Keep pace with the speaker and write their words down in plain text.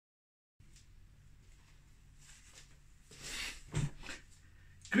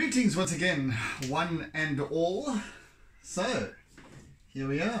Greetings once again, one and all. So, here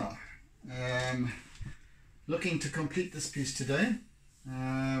we are. Looking to complete this piece today.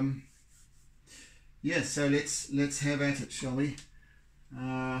 Yes, so let's have at it, shall we?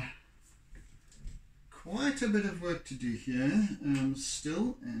 Quite a bit of work to do here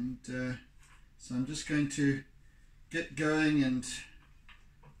still, and so I'm just going to get going and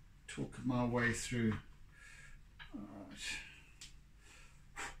talk my way through. All right.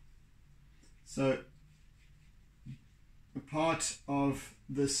 So a part of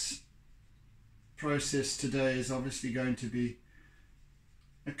this process today is obviously going to be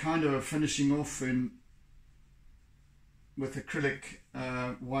a kind of a finishing off with acrylic,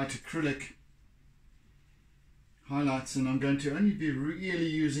 white acrylic highlights, and I'm going to only be really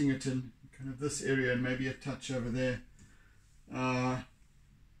using it in kind of this area and maybe a touch over there.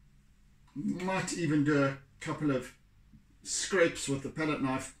 Might even do a couple of scrapes with the palette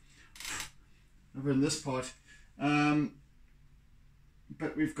knife over in this part, but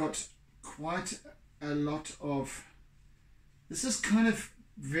we've got quite a lot of, this is kind of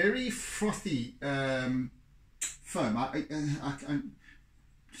very frothy foam. I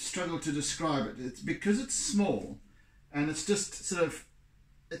struggle to describe it. It's because it's small and it's just sort of,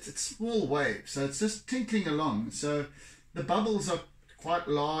 it's small waves, so it's just tinkling along. So the bubbles are quite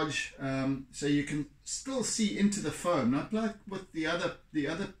large, so you can still see into the foam, not like with the other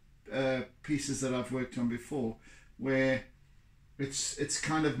pieces that I've worked on before, where it's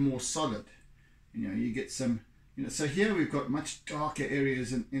kind of more solid. You know, you get some, you know. So here we've got much darker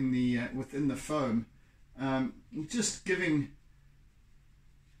areas in the within the foam, just giving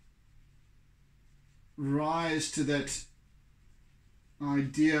rise to that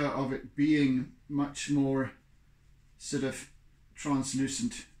idea of it being much more sort of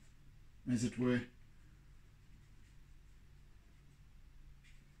translucent, as it were.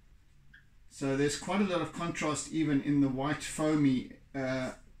 So there's quite a lot of contrast even in the white foamy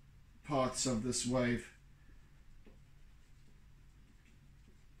parts of this wave.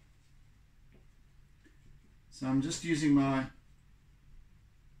 So I'm just using my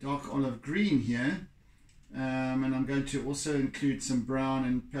dark olive green here, and I'm going to also include some brown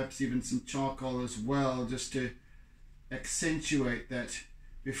and perhaps even some charcoal as well, just to accentuate that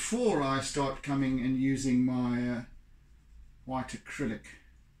before I start coming and using my white acrylic.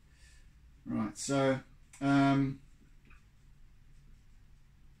 Right, so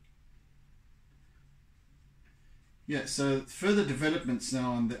yeah, so further developments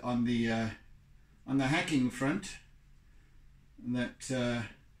now on the hacking front, and that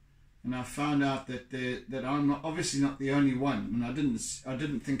and I found out that I'm obviously not the only one, and I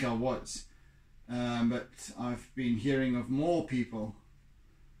didn't think I was, but I've been hearing of more people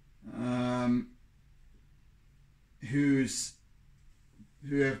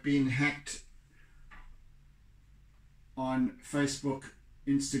who have been hacked on Facebook,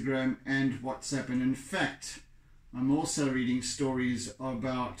 Instagram and WhatsApp. And in fact, I'm also reading stories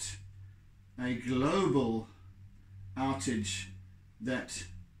about a global outage that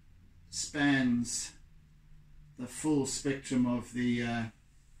spans the full spectrum of the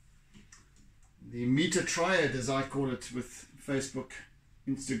meter triad, as I call it, with Facebook,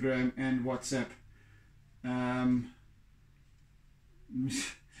 Instagram and WhatsApp.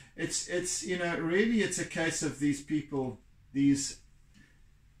 It's you know, really it's a case of these people, these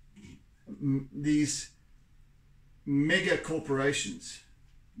mega corporations,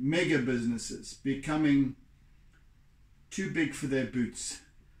 mega businesses becoming too big for their boots,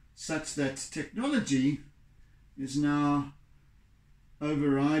 such that technology is now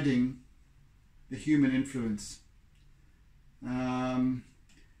overriding the human influence. I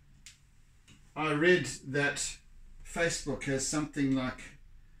read that Facebook has something like,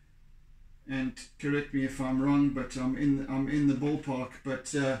 and correct me if I'm wrong, but I'm in the ballpark,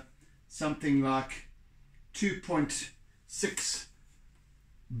 but something like 2.6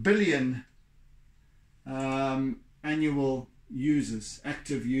 billion annual users,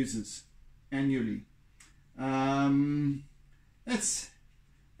 active users annually. That's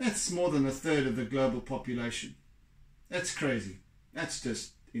more than a third of the global population. That's crazy. That's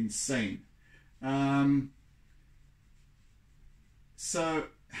just insane. So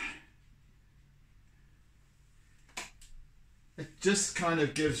it just kind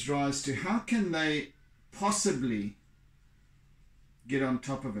of gives rise to, how can they possibly get on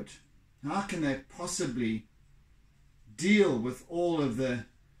top of it? How can they possibly deal with all of the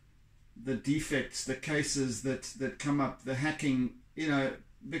defects, the cases that come up, the hacking, you know,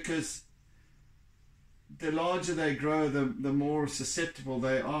 because the larger they grow, the more susceptible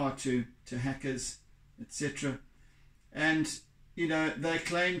they are to hackers, etc. And you know, they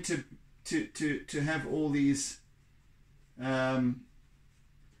claim to have all these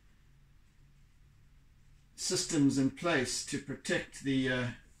systems in place to protect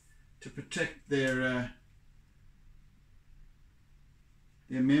their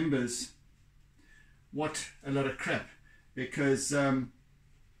members. What a lot of crap, because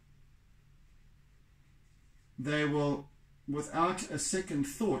they will, without a second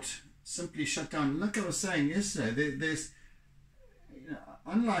thought, simply shut down. Like I was saying yesterday, there's, you know,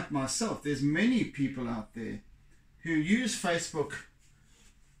 unlike myself, there's many people out there who use Facebook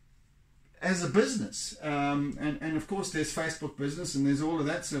as a business, and of course there's Facebook business and there's all of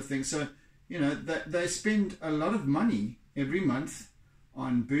that sort of thing. So, you know, they spend a lot of money every month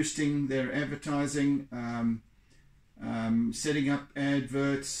on boosting their advertising, setting up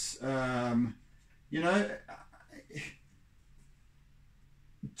adverts, you know,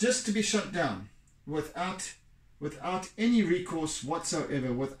 just to be shut down without any recourse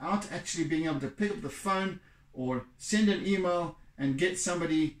whatsoever, without actually being able to pick up the phone or send an email and get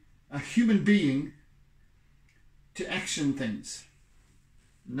somebody, a human being, to action things.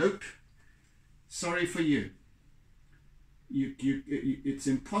 Nope. Sorry for you. It's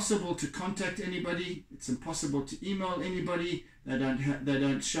impossible to contact anybody. It's impossible to email anybody. They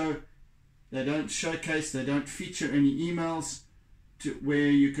don't showcase. They don't feature any emails to where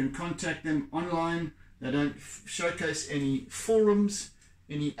you can contact them online. They don't showcase any forums,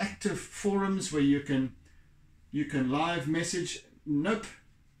 any active forums where you can live message. Nope.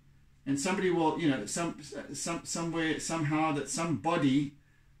 And somebody will, you know, somewhere, somehow, that somebody,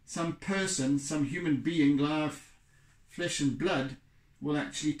 some person, some human being, live, flesh and blood, will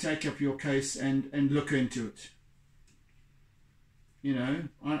actually take up your case and look into it. You know,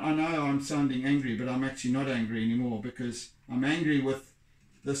 I know I'm sounding angry, but I'm actually not angry anymore, because I'm angry with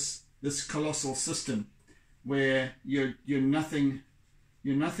this colossal system where you're nothing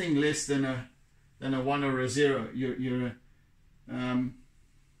less than a 1 or a 0.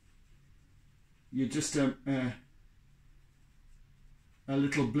 You're just a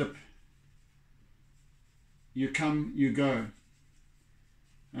little blip. You come, you go.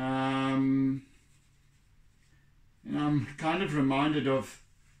 And I'm kind of reminded of,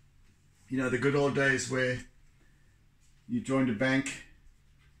 you know, the good old days where you joined a bank,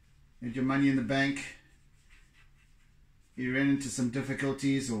 had your money in the bank, you ran into some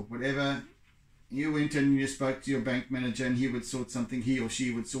difficulties or whatever, you went in and you spoke to your bank manager, and he or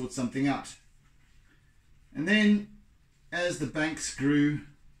she would sort something out. And then as the banks grew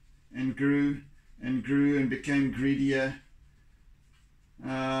and grew and grew and became greedier,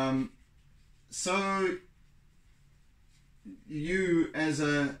 so you as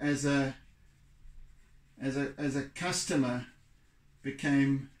a customer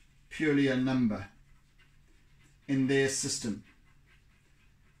became purely a number in their system.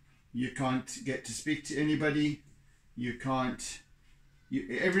 You can't get to speak to anybody.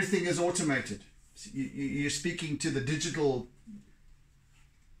 Everything is automated. You're speaking to the digital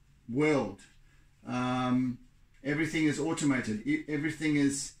world. Everything is automated. Everything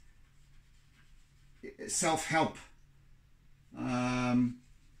is self-help.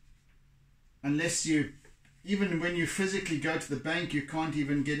 Unless even when you physically go to the bank, you can't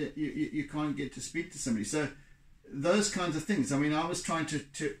even get it. You can't get to speak to somebody. So those kinds of things. I mean, I was trying to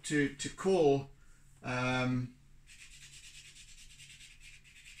call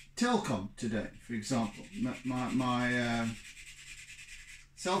Telkom today, for example, my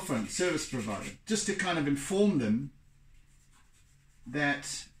cell phone service provider, just to kind of inform them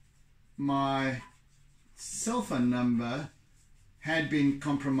that my cell phone number had been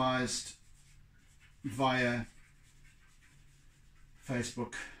compromised via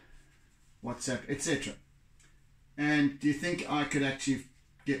Facebook, WhatsApp, etc. And do you think I could actually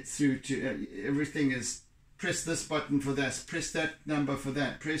get through to everything? Is press this button for this, press that number for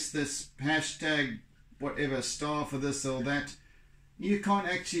that, press this hashtag whatever star for this or that. You can't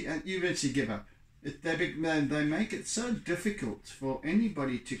actually, you eventually give up. They make it so difficult for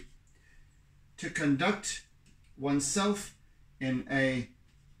anybody to conduct oneself in a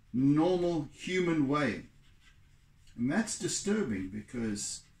normal human way. And that's disturbing,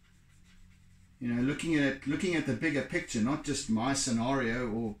 because, you know, looking at the bigger picture, not just my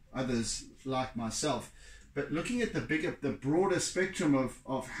scenario or others like myself, but looking at the broader spectrum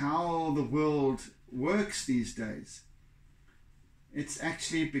of how the world works these days, it's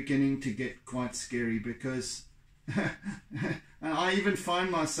actually beginning to get quite scary, because and I even find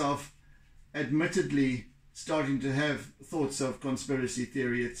myself admittedly starting to have thoughts of conspiracy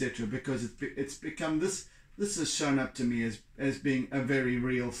theory, etc., because it's become this has shown up to me as being a very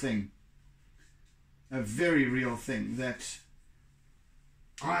real thing. A very real thing, that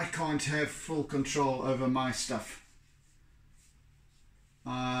I can't have full control over my stuff,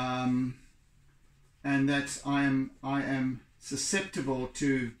 and that I am susceptible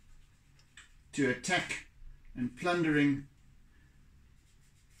to attack and plundering,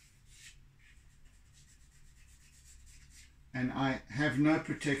 and I have no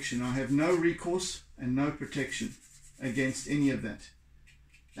protection. I have no recourse and no protection against any of that.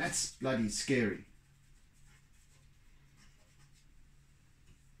 That's bloody scary.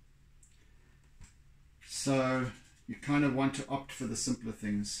 So you kind of want to opt for the simpler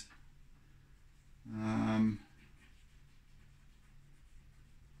things.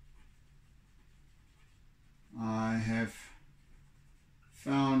 I have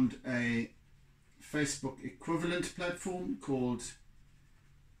found a Facebook equivalent platform called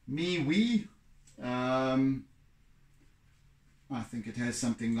MeWe. I think it has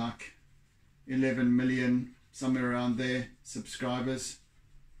something like 11 million, somewhere around there, subscribers.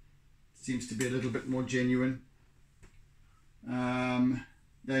 Seems to be a little bit more genuine.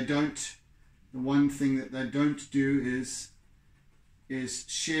 They don't, the one thing that they don't do is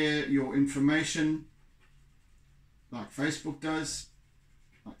share your information like Facebook does,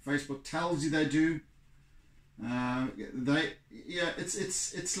 like Facebook tells you they do.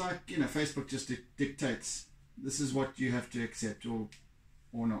 It's like, you know, Facebook just dictates this is what you have to accept or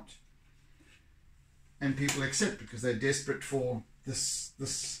not, and people accept because they're desperate for this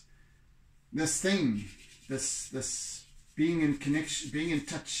thing, this being in connection, being in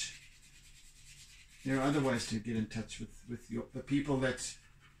touch. There are other ways to get in touch with the people that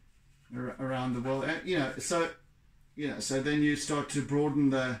are around the world, so then you start to broaden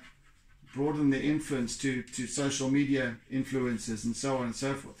the influence to social media influencers and so on and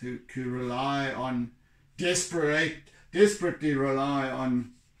so forth, who rely on desperately rely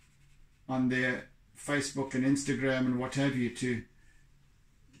on their Facebook and Instagram and what have you to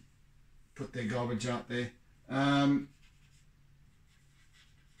put their garbage out there. And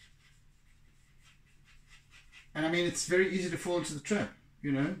I mean, it's very easy to fall into the trap,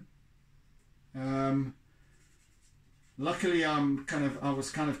 you know. Luckily, I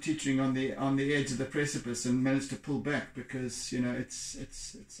was kind of teetering on the edge of the precipice and managed to pull back, because, you know, it's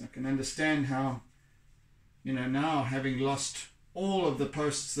I can understand how, you know, now having lost all of the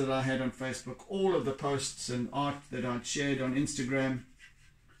posts that I had on Facebook, all of the posts and art that I'd shared on Instagram,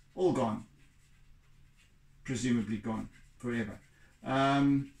 all gone, presumably gone forever.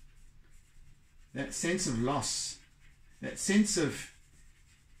 That sense of loss, that sense of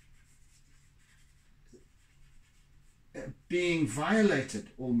being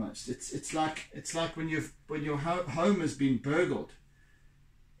violated, almost. It's like when your home has been burgled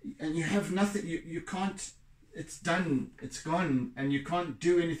and you have nothing. You can't. It's done. It's gone, and you can't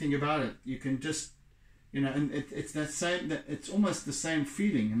do anything about it. You can just, you know, and it's that same. That it's almost the same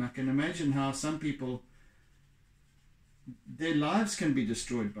feeling, and I can imagine how some people, their lives can be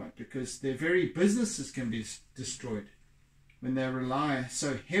destroyed by it, because their very businesses can be destroyed when they rely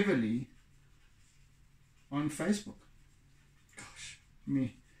so heavily on Facebook. Gosh,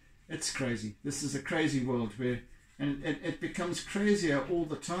 it's crazy. This is a crazy world and it becomes crazier all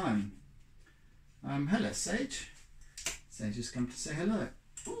the time. Hello, Sage. Sage has come to say hello.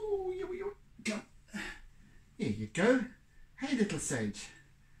 Oh, come. Here you go. Hey, little Sage.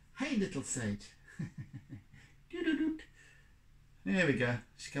 Hey, little Sage. There we go.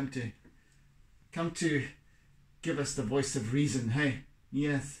 She's come to give us the voice of reason. Hey,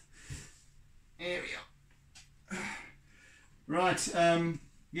 yes. There we are. Right.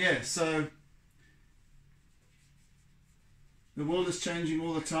 Yeah. So the world is changing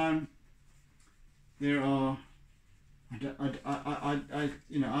all the time. There are. I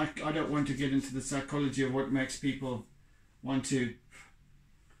don't want to get into the psychology of what makes people want to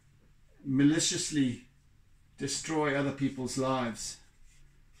maliciously destroy other people's lives,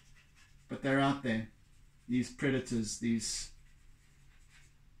 but they're out there, these predators, these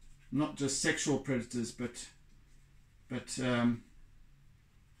not just sexual predators, but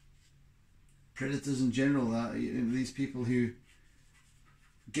predators in general. These people who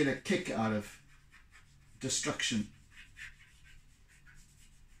get a kick out of destruction.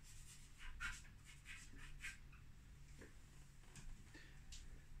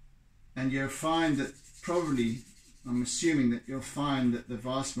 And you'll find that probably, I'm assuming that you'll find that the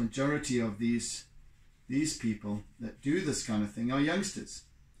vast majority of these people that do this kind of thing are youngsters.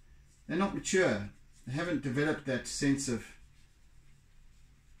 They're not mature. They haven't developed that sense of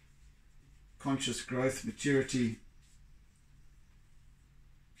conscious growth, maturity.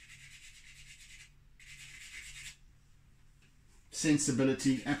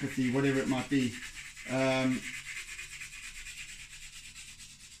 Sensibility, apathy, whatever it might be.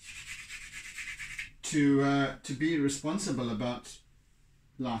 to be responsible about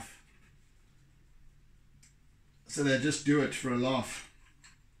life. So they just do it for a laugh,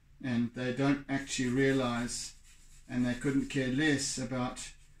 and they don't actually realize, and they couldn't care less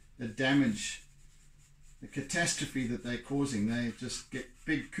about the damage, the catastrophe that they're causing. They just get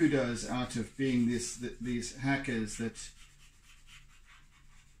big kudos out of being these hackers that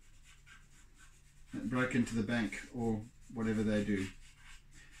broke into the bank or whatever they do.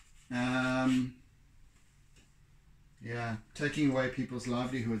 Yeah, taking away people's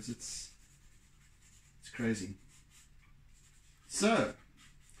livelihoods, it's crazy. So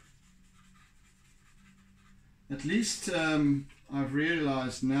at least I've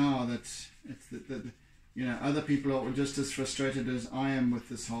realized now that you know, other people are just as frustrated as I am with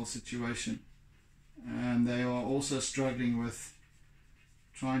this whole situation, and they are also struggling with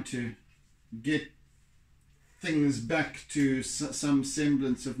trying to get things back to some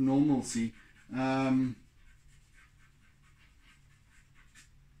semblance of normalcy.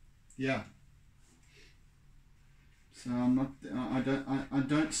 Yeah. So I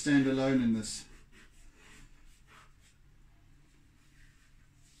don't stand alone in this.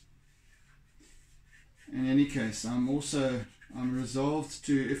 In any case, I'm resolved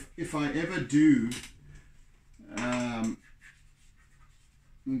to, if I ever do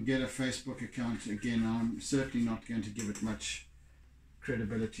get a Facebook account again, I'm certainly not going to give it much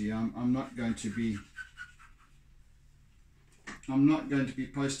credibility. I'm not going to be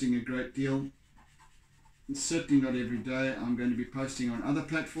posting a great deal. Certainly not every day. I'm going to be posting on other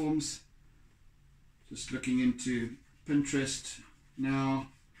platforms. Just looking into Pinterest now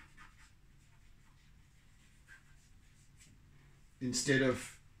instead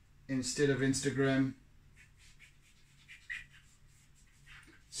of Instagram.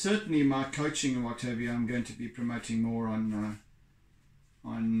 Certainly my coaching and what have you, I'm going to be promoting more on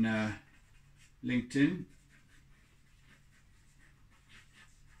LinkedIn.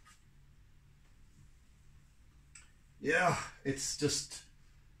 Yeah, it's just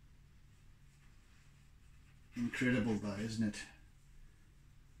incredible though, isn't it?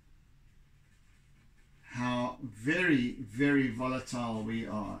 How very, very volatile we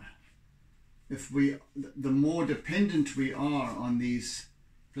are. The more dependent we are on these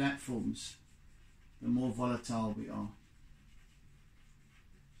platforms, the more volatile we are.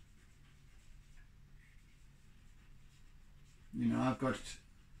 You know, I've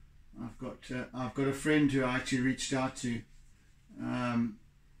got a friend who I actually reached out to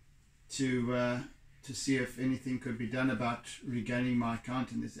see if anything could be done about regaining my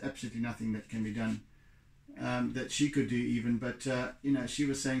account, and there's absolutely nothing that can be done that she could do even. But you know, she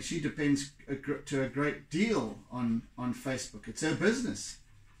was saying she depends to a great deal on Facebook. It's her business.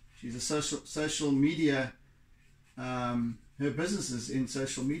 She's a social media. Her business is in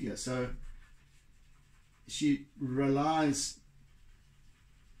social media, so she relies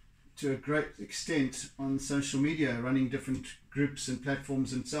to a great extent on social media, running different groups and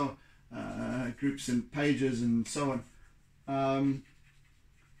platforms and so groups and pages and so on.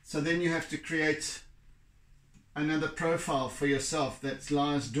 So then you have to create another profile for yourself that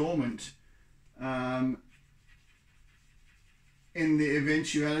lies dormant in the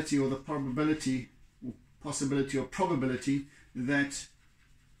eventuality or the probability or possibility or probability that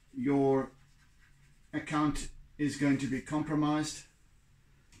your account is going to be compromised,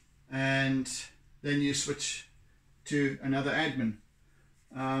 and then you switch to another admin,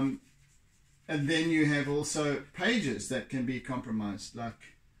 and then you have also pages that can be compromised,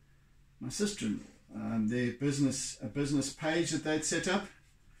 like my sister-in-law, their a business page that they'd set up.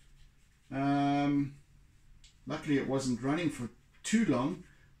 Luckily it wasn't running for too long,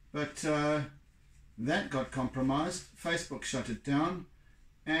 but that got compromised. Facebook shut it down,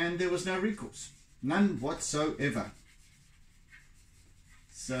 and there was no recourse, none whatsoever.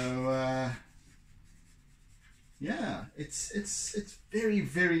 So yeah, it's very,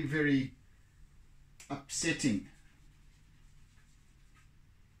 very, very upsetting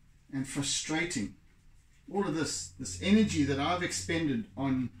and frustrating. All of this energy that I've expended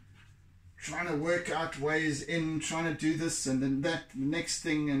on trying to work out ways in, trying to do this and then that, the next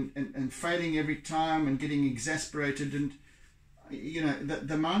thing, and failing every time and getting exasperated, and you know,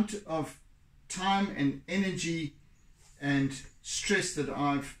 the amount of time and energy and stress that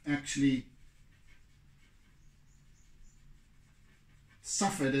I've actually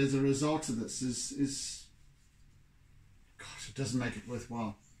suffered as a result of this is gosh, it doesn't make it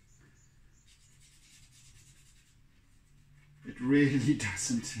worthwhile. It really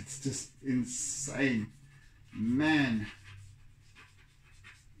doesn't. It's just insane, man.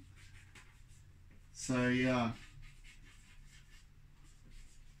 So yeah,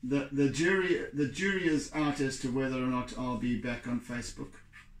 the jury is out as to whether or not I'll be back on Facebook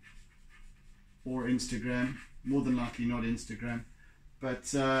or Instagram. More than likely not Instagram,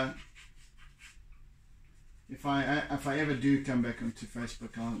 but if I ever do come back onto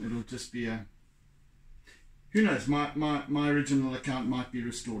Facebook, it'll just be a, who knows, my original account might be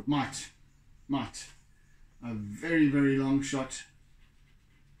restored, might a very, very long shot,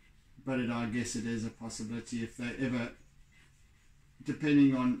 but I guess it is a possibility if they ever,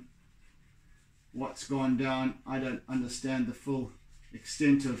 depending on what's gone down. I don't understand the full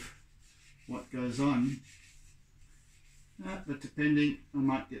extent of what goes on, but depending, I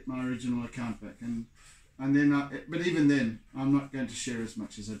might get my original account back, and then but even then I'm not going to share as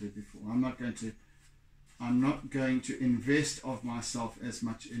much as I did before. I'm not going to invest of myself as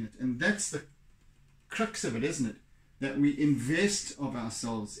much in it, and that's the crux of it, isn't it? That we invest of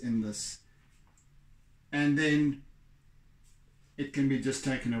ourselves in this, and then it can be just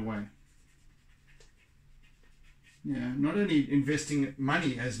taken away. Yeah, not only investing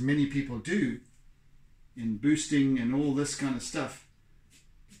money, as many people do, in boosting and all this kind of stuff,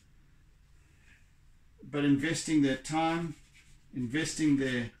 but investing their time, investing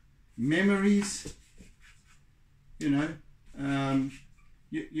their memories. You know,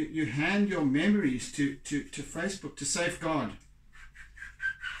 you hand your memories to Facebook to safeguard.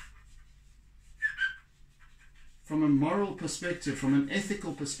 From a moral perspective, from an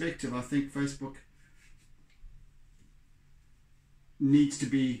ethical perspective, I think Facebook needs to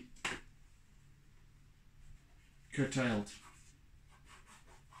be curtailed.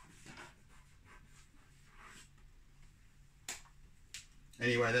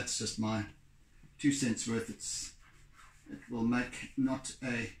 Anyway, that's just my 2 cents worth. It will make not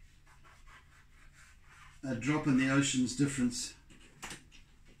a drop in the ocean's difference.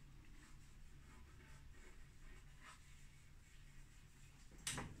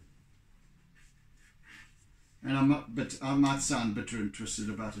 And I'm not, but I might sound bitter and twisted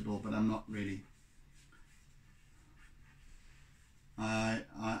about it all, but I'm not really. I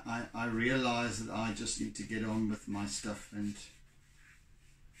realize that I just need to get on with my stuff and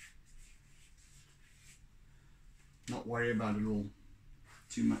not worry about it all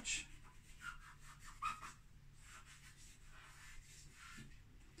too much.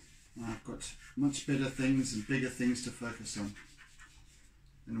 I've got much better things and bigger things to focus on,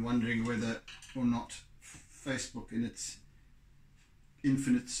 and wondering whether or not Facebook in its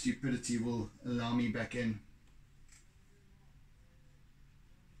infinite stupidity will allow me back in.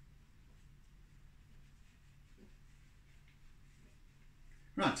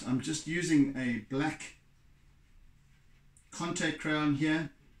 Right, I'm just using a black contact crayon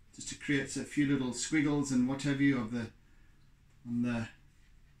here just to create a few little squiggles and what have you of on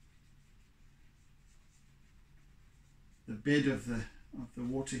the bed of the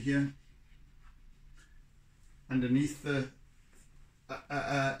water here, underneath a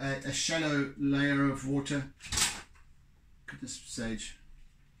shallow layer of water. Goodness sage.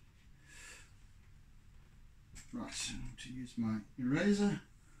 Right, I want to use my eraser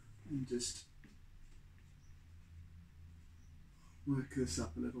and just work this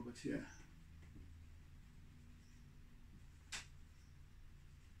up a little bit here.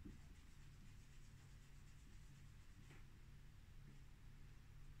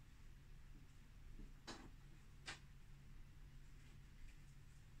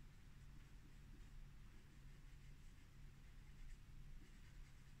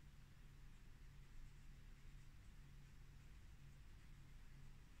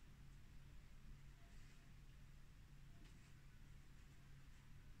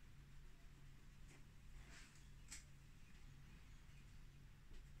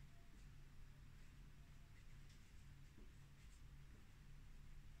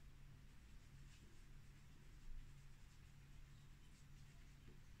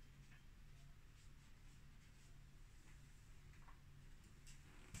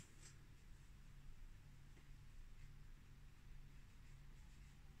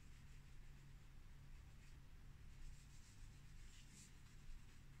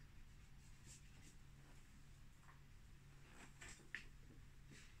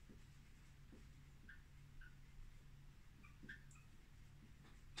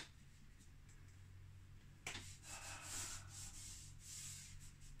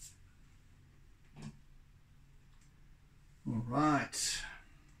 All right.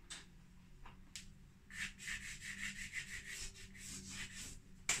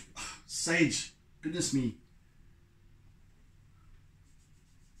 Sage, goodness me.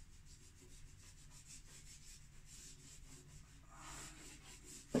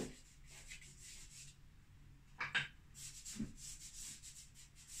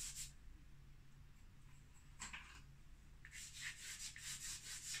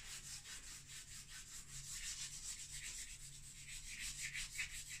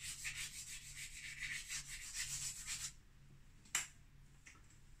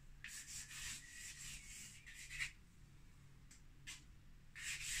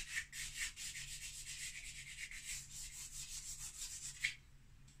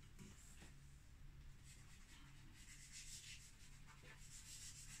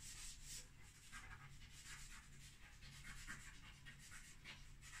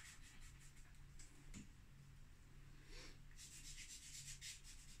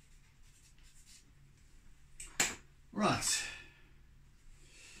 Right,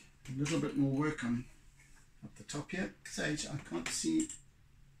 a little bit more work on up the top here. Sage, I can't see.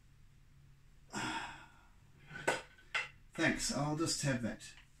 Thanks, I'll just have that.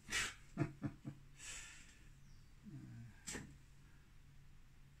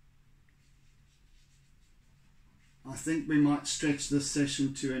 I think we might stretch this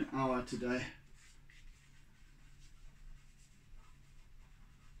session to an hour today.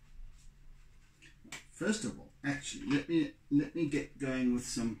 First of all, actually, let me get going with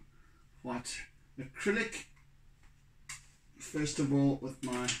some white acrylic. First of all, with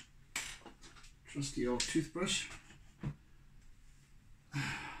my trusty old toothbrush.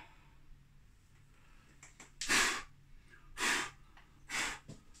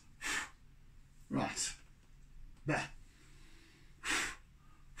 Right. There.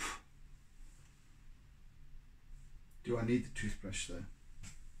 Do I need the toothbrush though?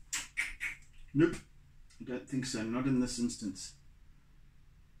 Nope. I don't think so, not in this instance.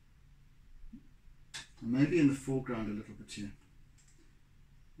 Maybe in the foreground a little bit here.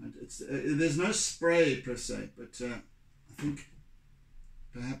 There's no spray per se, but I think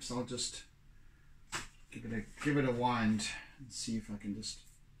perhaps I'll just give it a wind and see if I can just.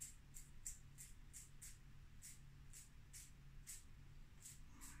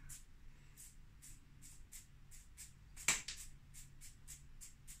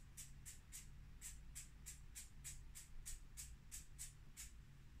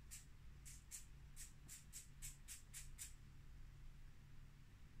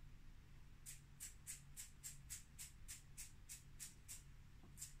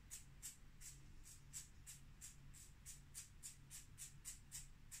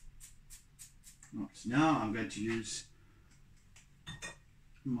 Right, so now I'm going to use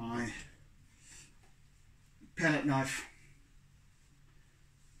my palette knife.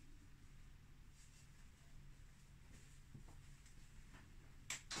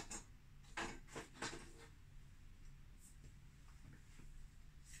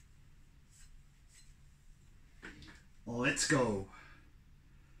 Let's go.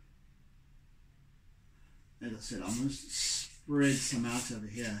 As I said, I'm going to spread some out over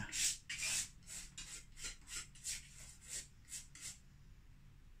here.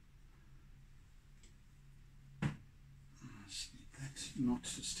 Not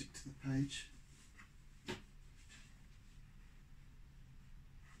to stick to the page.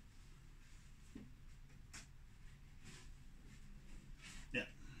 Yeah,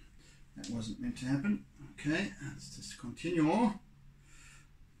 that wasn't meant to happen. Okay, let's just continue on.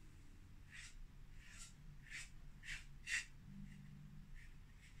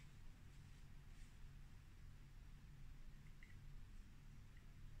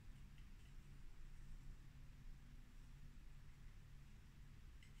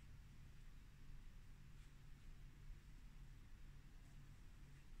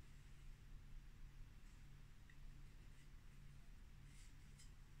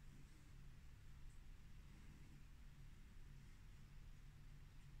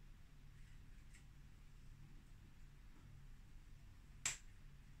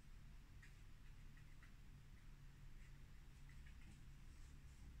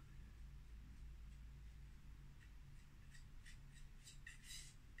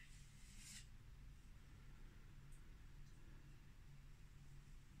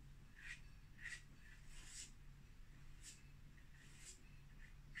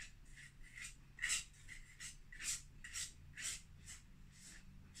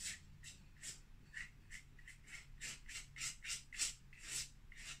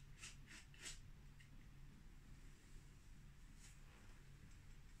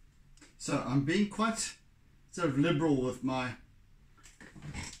 So I'm being quite sort of liberal with my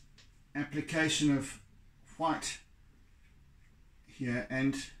application of white here,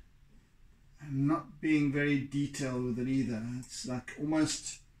 and I'm not being very detailed with it either. It's like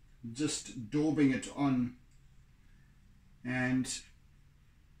almost just daubing it on and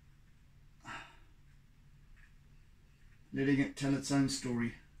letting it tell its own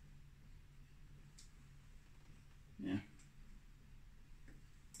story. Yeah.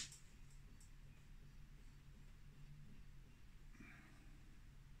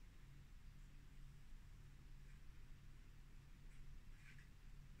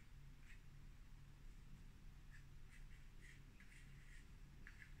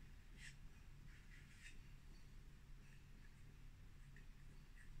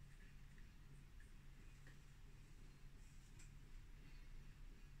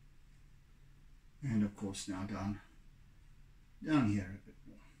 And of course now down here a bit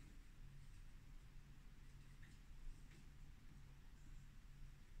more.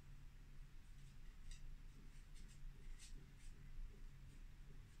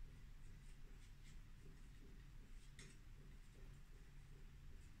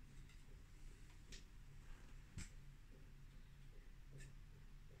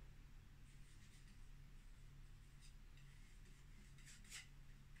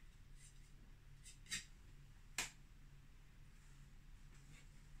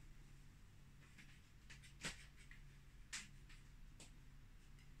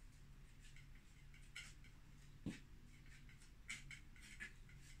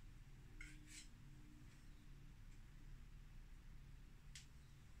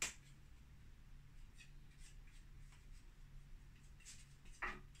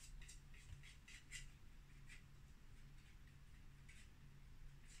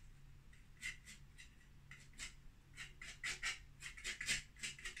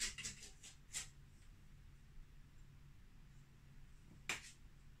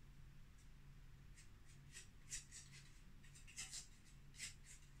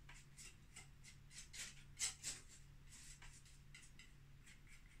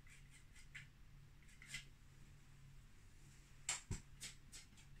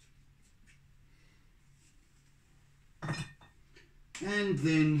 And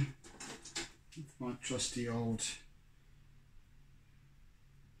then with my trusty old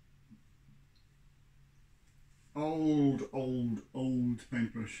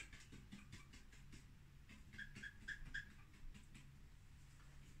paintbrush.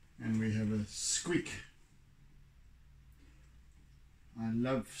 And we have a squeak. I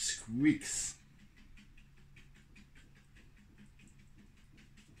love squeaks.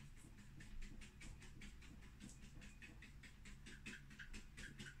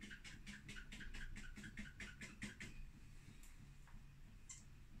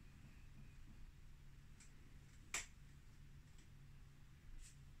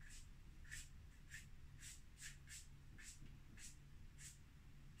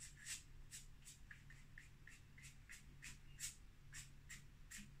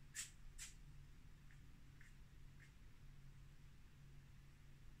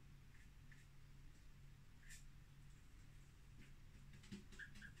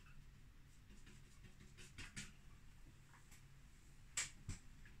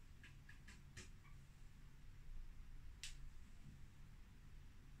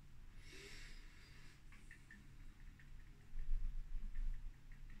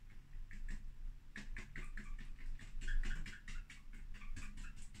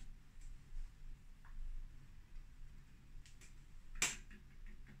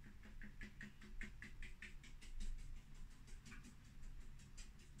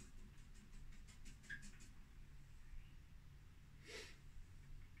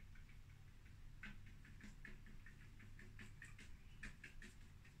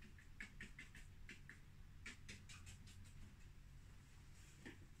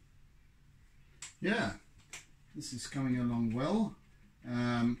 Yeah, this is coming along well.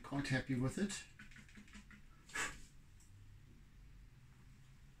 Quite happy with it.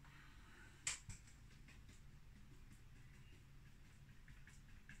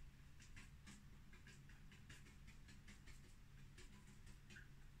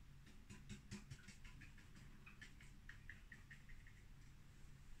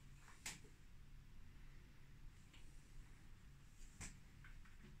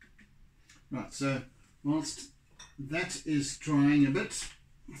 Right, so whilst that is drying a bit,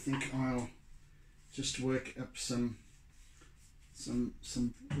 I think I'll just work up some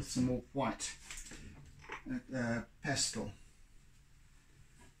with some more white pastel.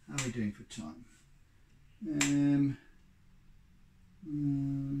 How are we doing for time?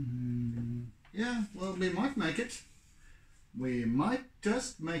 Yeah, well, we might make it. We might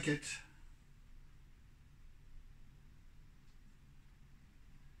just make it.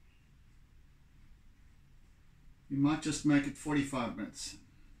 You might just make it 45 minutes.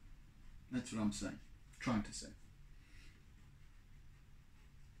 That's what I'm saying, trying to say.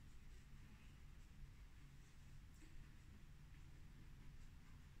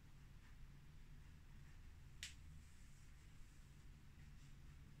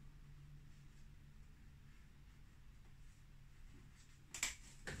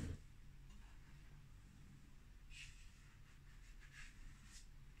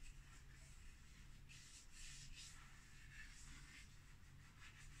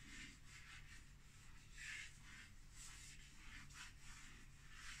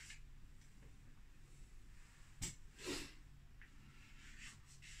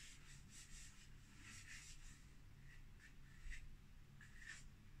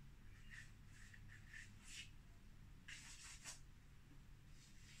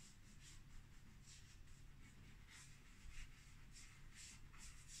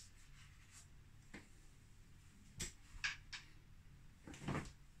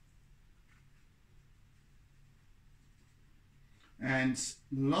 And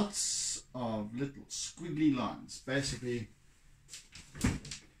lots of little squiggly lines, basically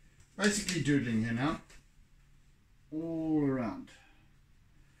doodling here now, all around.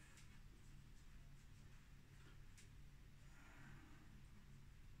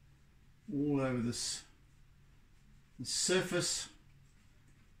 All over this the surface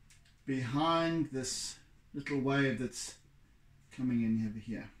behind this little wave that's coming in over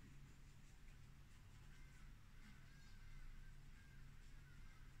here.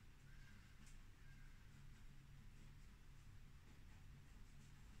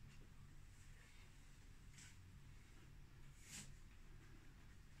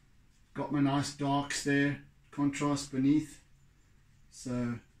 Got my nice darks there, contrast beneath,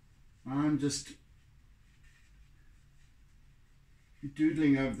 so I'm just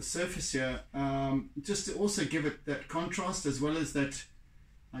doodling over the surface here, just to also give it that contrast as well as that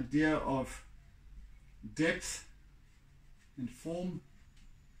idea of depth and form.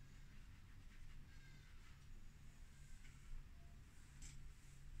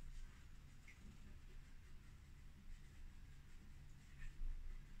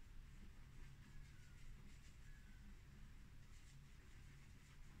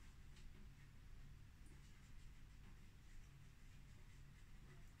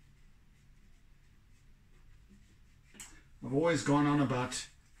 I've always gone on about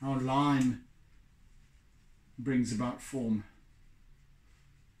how line brings about form.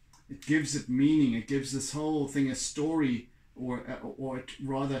 It gives it meaning. It gives this whole thing a story, or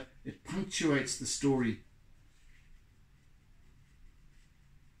rather, it punctuates the story.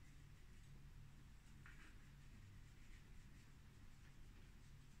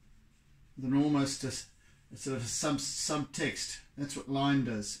 Then almost a sort of subtext. That's what line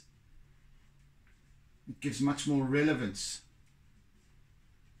does. It gives much more relevance.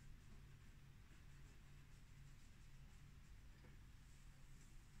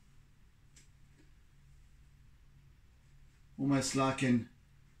 Almost like in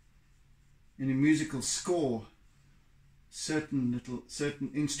a musical score, certain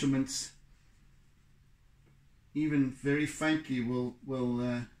instruments, even very faintly, will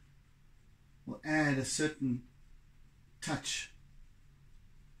add a certain touch,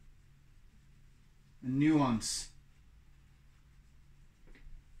 a nuance.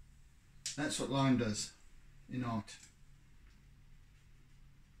 That's what line does in art.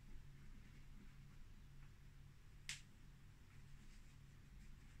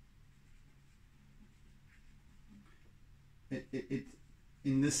 It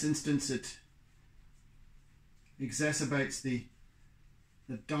in this instance, it exacerbates the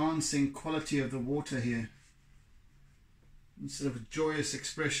dancing quality of the water here. Instead of a joyous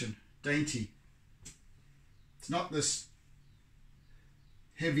expression, dainty. It's not this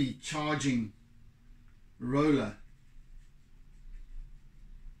heavy charging roller.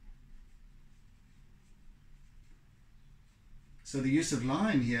 So the use of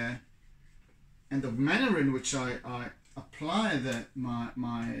line here and the manner in which I apply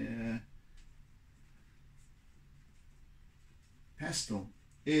my pastel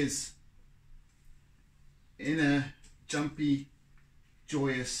is in a jumpy,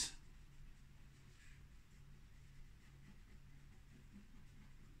 joyous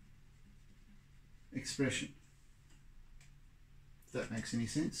expression. If that makes any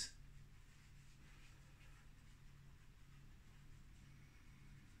sense.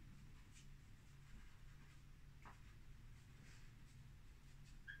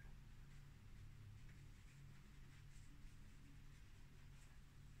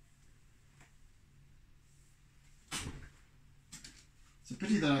 It's a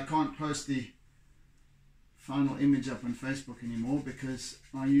pity that I can't post the final image up on Facebook anymore, because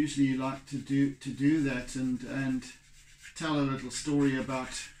I usually like to do that and tell a little story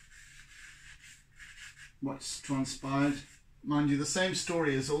about what's transpired. Mind you, the same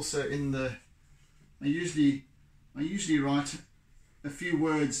story is also in the. I usually write a few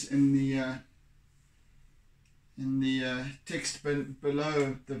words in the text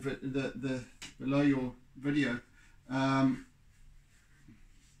below the below your video.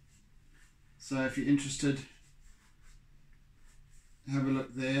 So if you're interested, have a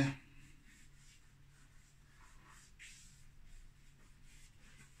look there.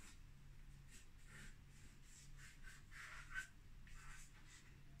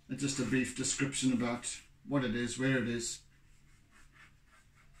 And just a brief description about what it is, where it is,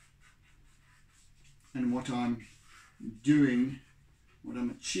 and what I'm doing, what I'm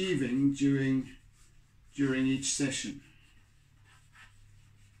achieving during each session.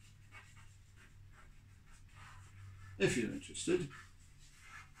 If you're interested.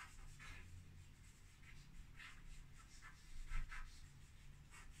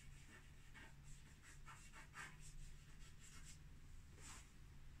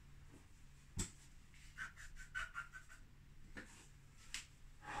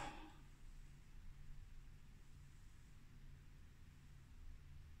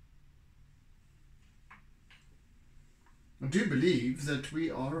 I do believe that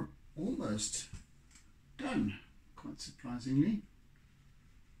we are almost done. Quite surprisingly.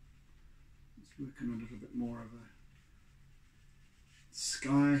 Let's work on a little bit more of a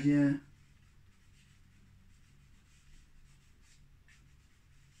sky here.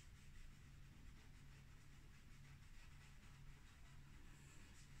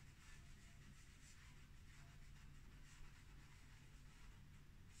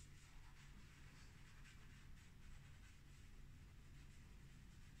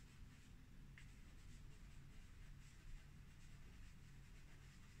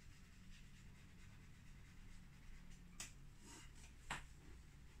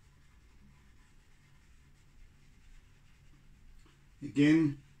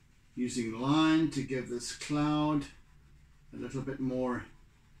 Again, using line to give this cloud a little bit more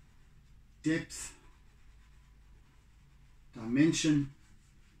depth, dimension,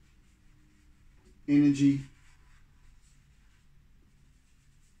 energy.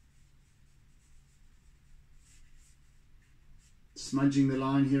 smudging the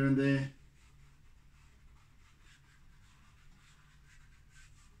line here and there.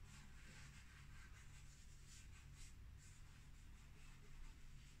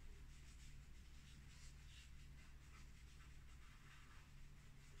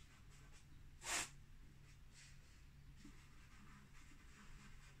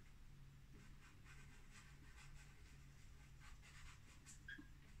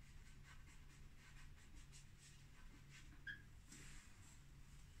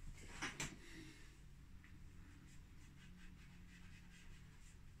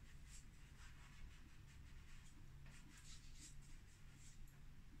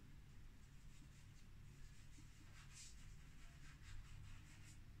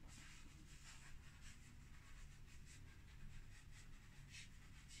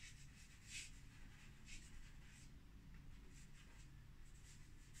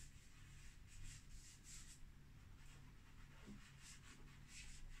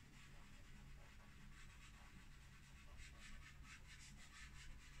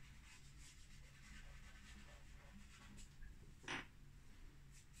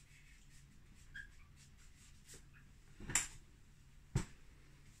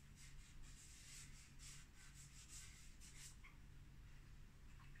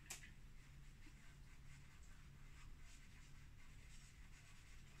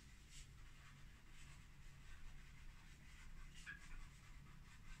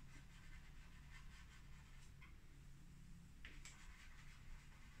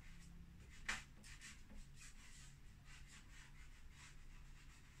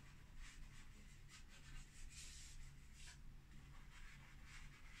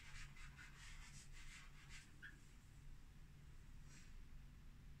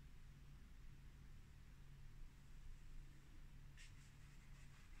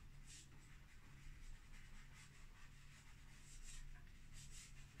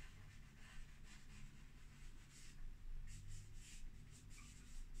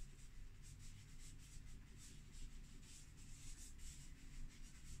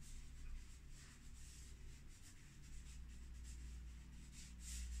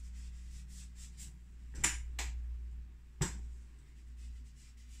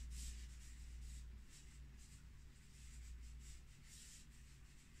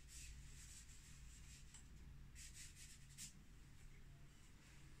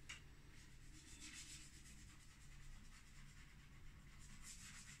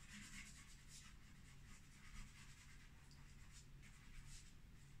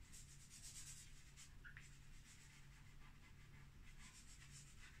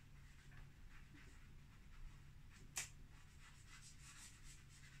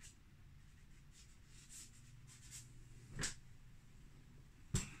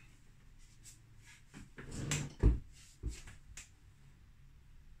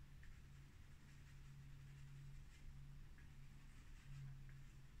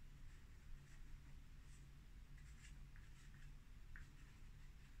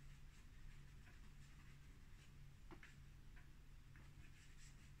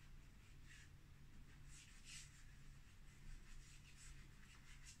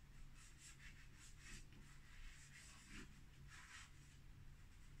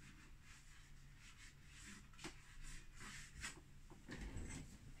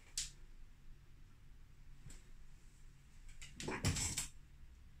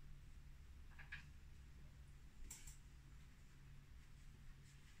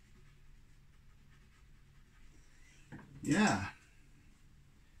 Yeah,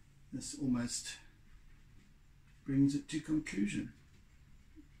 this almost brings it to conclusion.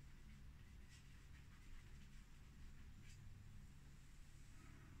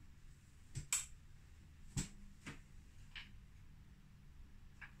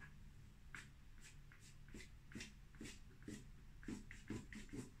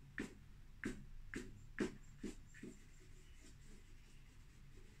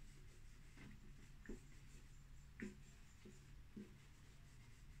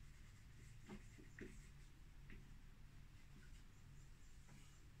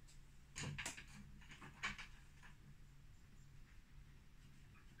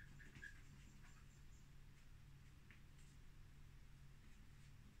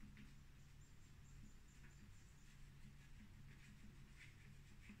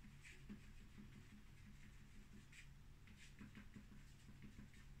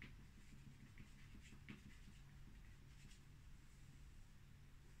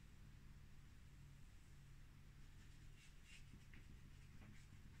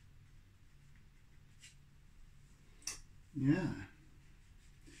 Yeah,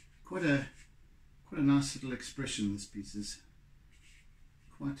 quite a nice little expression this piece is.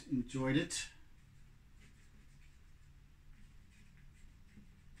 quite enjoyed it.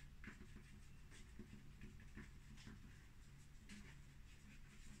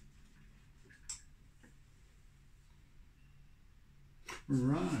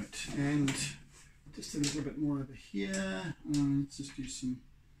 Right, and just a little bit more over here. Let's just do some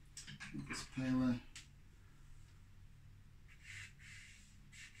of this paler.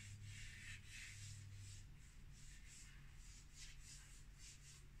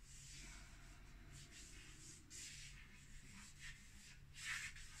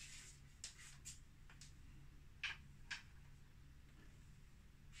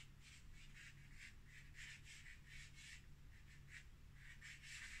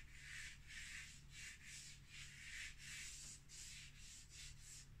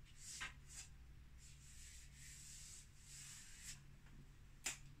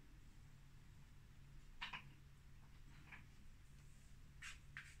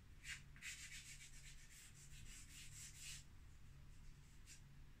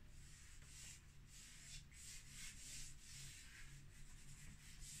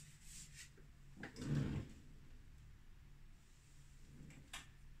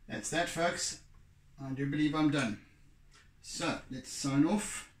 That's that, folks. I do believe I'm done. So let's sign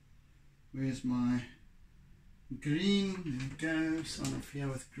off. Where's my green? There we go. Sign off here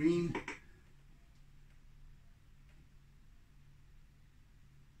with green.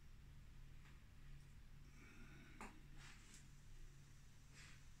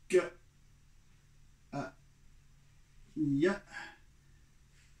 Go. Yeah.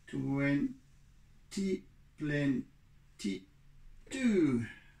 20 plenty 2.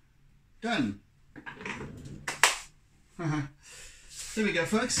 Done. There we go,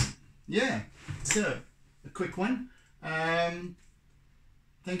 folks. Yeah, so a quick one. Thank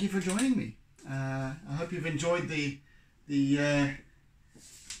you for joining me. I hope you've enjoyed these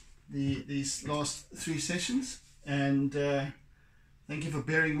last 3 sessions, and thank you for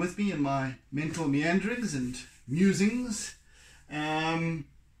bearing with me in my mental meanderings and musings.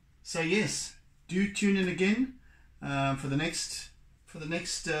 So yes, do tune in again for the next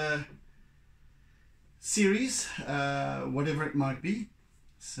series, whatever it might be.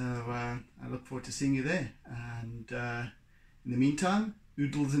 So I look forward to seeing you there, and in the meantime,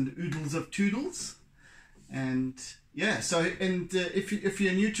 oodles and oodles of toodles. And yeah, so if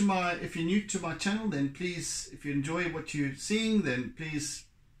you're new to my channel, then please, if you enjoy what you're seeing, then please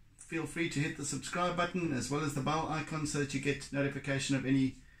feel free to hit the subscribe button as well as the bell icon so that you get notification of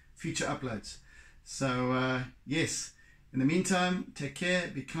any future uploads. So yes, in the meantime, take care,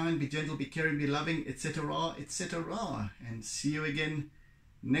 be kind, be gentle, be caring, be loving, etc., etc. And see you again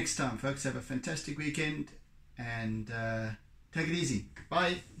next time, folks. Have a fantastic weekend, and take it easy.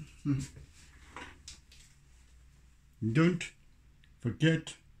 Bye. Don't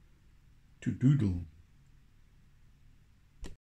forget to doodle.